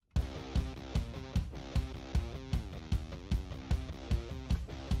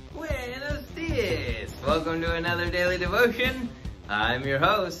Yes, welcome to another daily devotion. I'm your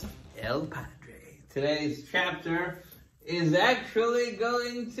host, El Padre. Today's chapter is actually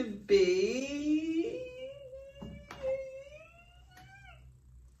going to be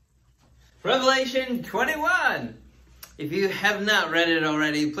Revelation 21. If you have not read it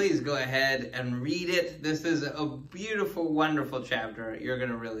already, please go ahead and read it. This is a beautiful, wonderful chapter. You're going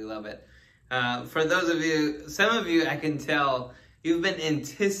to really love it. For those of you, some of you, I can tell, you've been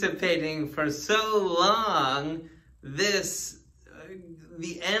anticipating for so long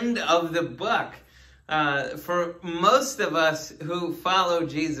the end of the book. For most of us who follow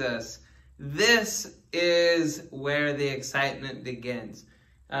Jesus, this is where the excitement begins.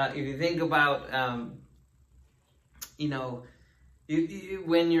 If you think about,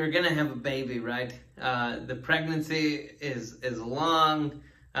 when you're going to have a baby, right? The pregnancy is long,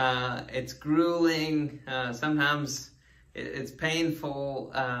 it's grueling, sometimes it's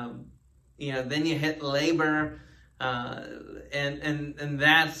painful, then you hit labor, and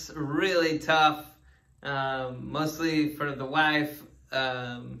that's really tough, mostly for the wife,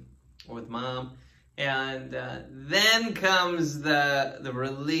 or with mom. And then comes the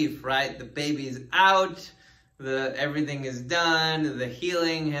relief, right? The baby's out, everything is done, the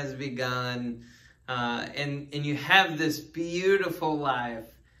healing has begun, and you have this beautiful life,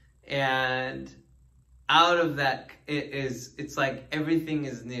 and out of that, it's like everything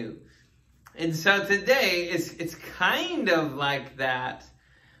is new. And so today, it's kind of like that.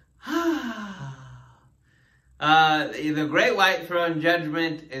 The great white throne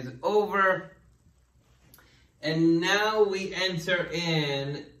judgment is over. And now we enter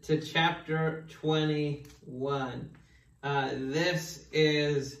in to chapter 21. This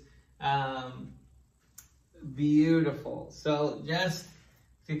is beautiful. So just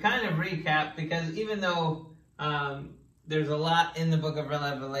to kind of recap, because even though there's a lot in the book of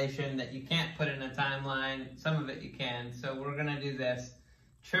Revelation that you can't put in a timeline, some of it you can. So we're going to do this.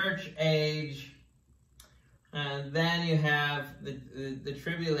 Church age, and then you have the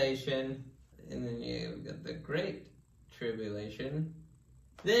tribulation, and then you've got the great tribulation.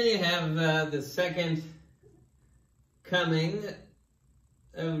 Then you have the second coming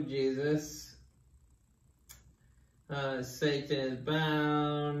of Jesus. Satan is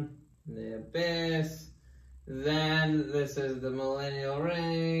bound, the abyss. Then this is the millennial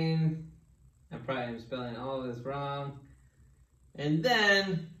reign. I probably am spelling all of this wrong. And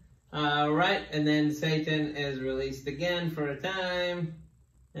then, and then Satan is released again for a time.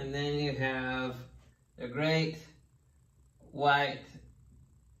 And then you have the great white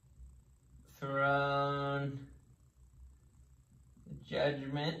throne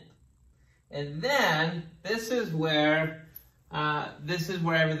judgment. And then this is where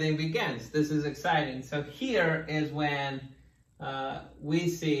everything begins. This is exciting. So here is when we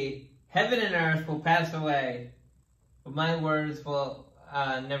see heaven and earth will pass away, but my words will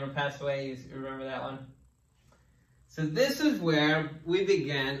never pass away. You remember that one? So this is where we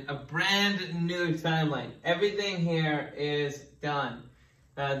begin a brand new timeline. Everything here is done.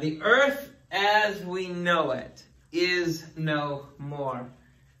 The earth as we know it is no more.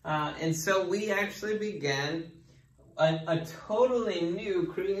 And so we actually began a totally new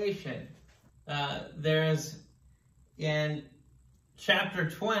creation. There's, in chapter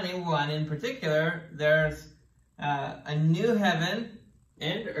 21 in particular, there's a new heaven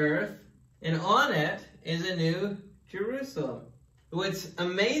and earth, and on it is a new Jerusalem. What's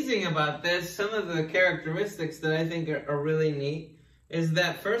amazing about this, some of the characteristics that I think are really neat, is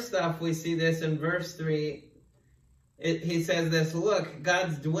that first off, we see this in verse 3. He says this, look,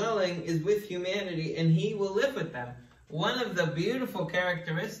 God's dwelling is with humanity and he will live with them. One of the beautiful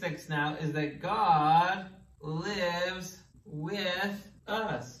characteristics now is that God lives with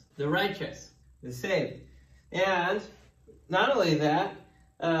us, the righteous, the saved. And not only that,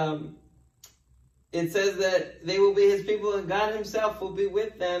 it says that they will be his people and God himself will be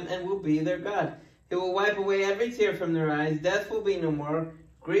with them and will be their God. He will wipe away every tear from their eyes. Death will be no more.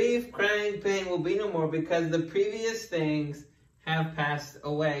 Grief, crying, pain will be no more because the previous things have passed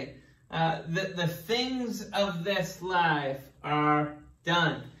away. The things of this life are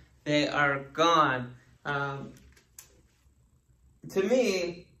done. They are gone. To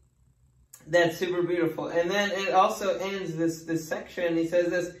me, that's super beautiful. And then it also ends this section. He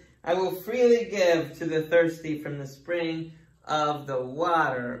says this, I will freely give to the thirsty from the spring of the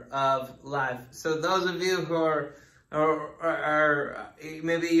water of life. So those of you who are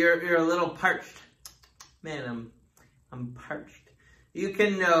maybe you're a little parched. Man, I'm parched. You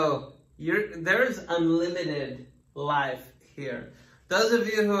can know there's unlimited life here. Those of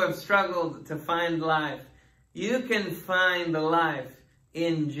you who have struggled to find life, you can find the life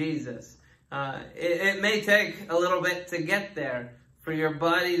in Jesus. It may take a little bit to get there, for your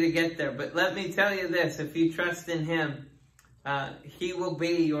body to get there. But let me tell you this, if you trust in him, he will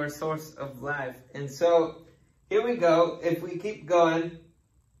be your source of life. And so here we go. If we keep going,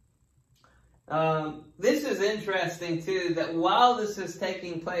 this is interesting too, that while this is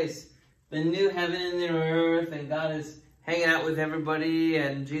taking place, the new heaven and the earth, and God is hanging out with everybody,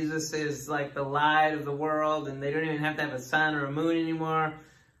 and Jesus is like the light of the world, and they don't even have to have a sun or a moon anymore.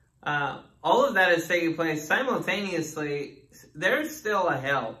 All of that is taking place simultaneously. There's still a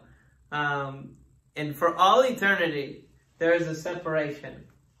hell. And for all eternity, there is a separation.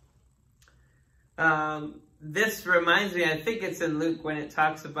 This reminds me, I think it's in Luke, when it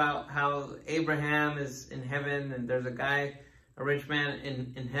talks about how Abraham is in heaven and there's a guy, a rich man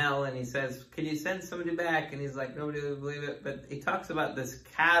in hell, and he says, can you send somebody back? And he's like, nobody will believe it. But he talks about this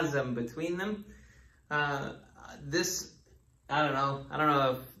chasm between them. I don't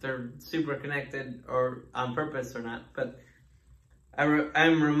know if they're super connected or on purpose or not, but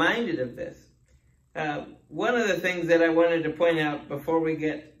I'm reminded of this. One of the things that I wanted to point out before we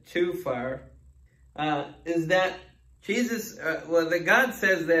get too far is that Jesus, God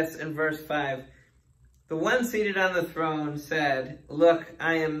says this in verse 5. The one seated on the throne said, look,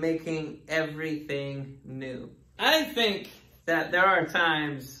 I am making everything new. I think that there are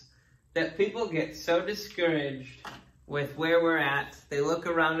times that people get so discouraged with where we're at. They look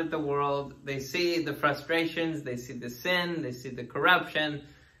around at the world, they see the frustrations, they see the sin, they see the corruption,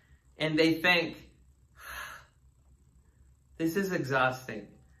 and they think, this is exhausting.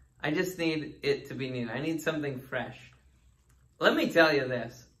 I just need it to be new. I need something fresh. Let me tell you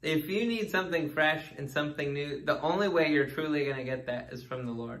this. If you need something fresh and something new, the only way you're truly going to get that is from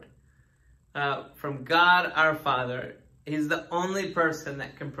the Lord. From God our Father. He's the only person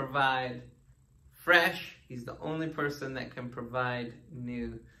that can provide fresh. He's the only person that can provide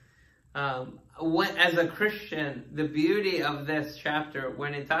new. As a Christian, the beauty of this chapter,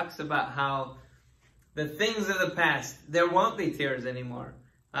 when it talks about how the things of the past, there won't be tears anymore.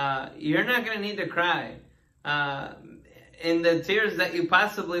 You're not going to need to cry. And the tears that you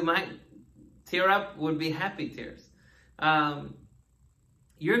possibly might tear up would be happy tears.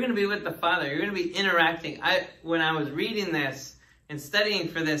 You're going to be with the Father. You're going to be interacting. When I was reading this and studying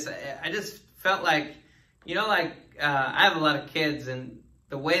for this, I just felt like, I have a lot of kids, and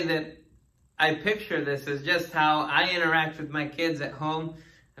the way that I picture this is just how I interact with my kids at home.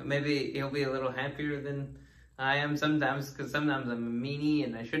 Maybe he'll be a little happier than I am sometimes, because sometimes I'm a meanie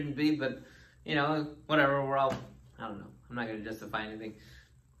and I shouldn't be, but, whatever, we're all, I don't know. I'm not going to justify anything.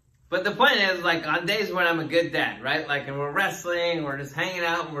 But the point is, on days when I'm a good dad, right? And we're wrestling, we're just hanging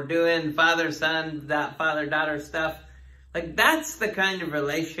out, and we're doing father-son, father-daughter stuff. That's the kind of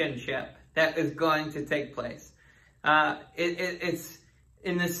relationship that is going to take place. It's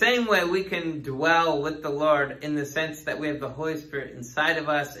in the same way we can dwell with the Lord, in the sense that we have the Holy Spirit inside of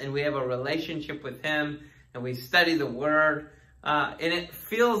us, and we have a relationship with Him, and we study the Word. And it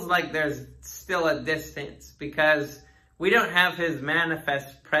feels like there's still a distance, because we don't have His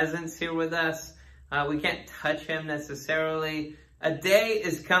manifest presence here with us. We can't touch Him necessarily. A day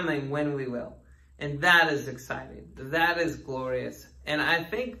is coming when we will. And that is exciting. That is glorious. And I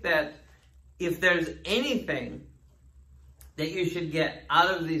think that if there's anything that you should get out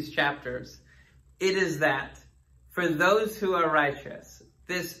of these chapters, it is that for those who are righteous,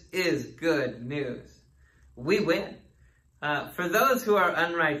 this is good news. We win. For those who are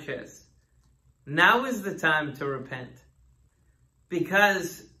unrighteous, now is the time to repent.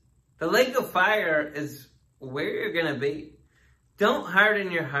 Because the lake of fire is where you're going to be. Don't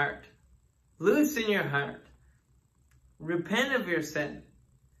harden your heart. Loosen your heart. Repent of your sin.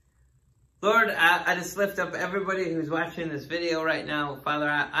 Lord, I just lift up everybody who's watching this video right now. Father,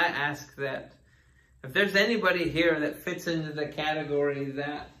 I ask that if there's anybody here that fits into the category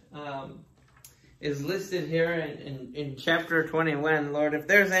that is listed here in chapter 21, Lord, if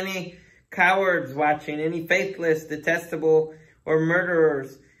there's any cowards watching, any faithless, detestable, or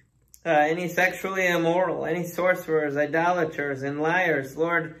murderers, any sexually immoral, any sorcerers, idolaters, and liars,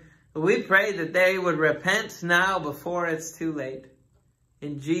 Lord, we pray that they would repent now before it's too late.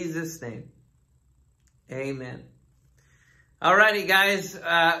 In Jesus' name, amen. Alrighty, guys,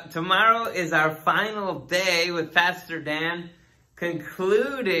 tomorrow is our final day with Pastor Dan,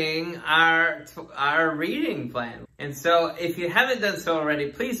 concluding our reading plan. And so if you haven't done so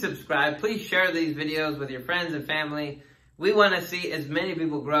already, please subscribe. Please share these videos with your friends and family. We want to see as many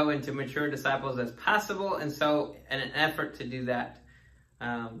people grow into mature disciples as possible. And so in an effort to do that,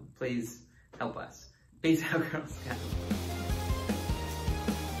 please help us. Peace out, Girl Scouts.